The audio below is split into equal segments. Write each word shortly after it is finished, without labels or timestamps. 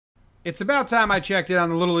It's about time I checked in on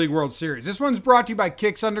the Little League World Series. This one's brought to you by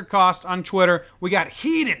Kicks Under Cost on Twitter. We got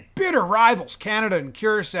heated, bitter rivals, Canada and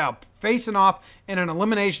Curac, facing off in an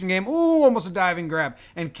elimination game. Ooh, almost a diving grab.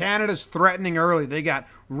 And Canada's threatening early. They got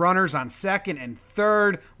runners on second and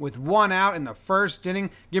third with one out in the first inning.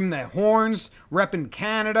 Give them the horns, repping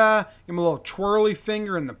Canada. Give them a little twirly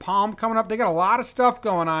finger in the palm coming up. They got a lot of stuff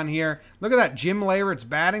going on here. Look at that Jim Leyrit's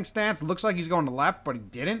batting stance. Looks like he's going to left, but he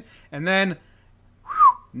didn't. And then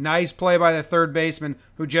nice play by the third baseman,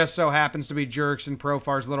 who just so happens to be Jurickson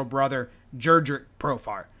Profar's little brother, Jurgic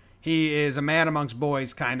Profar. He is a man amongst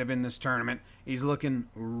boys kind of in this tournament. He's looking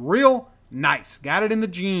real nice. Got it in the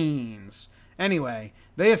genes. Anyway,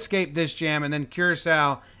 they escaped this jam, and then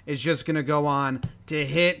Curaçao is just going to go on to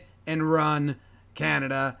hit and run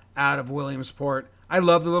Canada out of Williamsport. I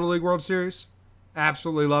love the Little League World Series.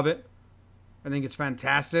 Absolutely love it. I think it's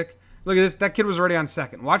fantastic. Look at this. That kid was already on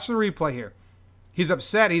second. Watch the replay here. He's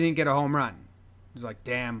upset he didn't get a home run. He's like,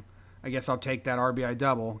 damn, I guess I'll take that RBI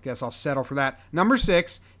double. Guess I'll settle for that. Number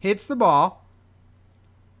 6 hits the ball.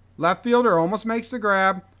 Left fielder almost makes the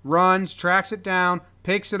grab, runs, tracks it down,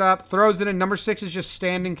 picks it up, throws it in. Number 6 is just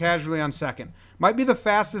standing casually on second. Might be the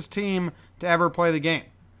fastest team to ever play the game.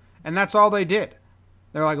 And that's all they did.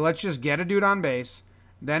 They're like, let's just get a dude on base.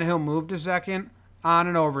 Then he'll move to second on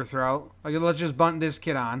an overthrow. Like, let's just bunt this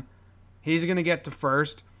kid on. He's going to get to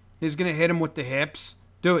first. He's going to hit him with the hips.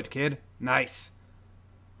 Do it, kid. Nice.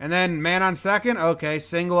 And then man on second. Okay,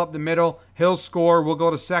 single up the middle. He'll score. We'll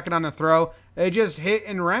go to second on the throw. They just hit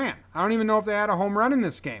and ran. I don't even know if they had a home run in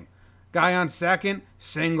this game. Guy on second.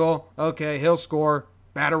 Single. Okay, he'll score.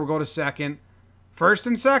 Batter will go to second. First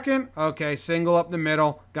and second. Okay, single up the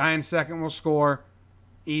middle. Guy on second will score.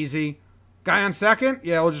 Easy. Guy on second.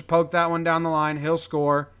 Yeah, we'll just poke that one down the line. He'll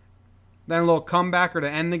score. Then a little comebacker to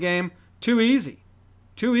end the game. Too easy.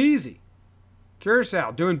 Too easy.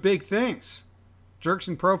 Curaçao doing big things.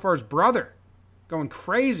 Jurickson Profar's brother going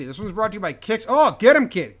crazy. This one's brought to you by Kicks. Oh, get him,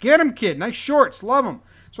 kid. Get him, kid. Nice shorts. Love them.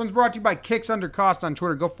 This one's brought to you by Kicks Under Cost on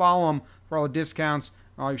Twitter. Go follow them for all the discounts,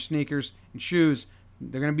 all your sneakers and shoes.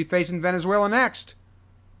 They're going to be facing Venezuela next.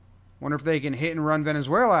 Wonder if they can hit and run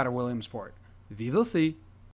Venezuela out of Williamsport. We will see.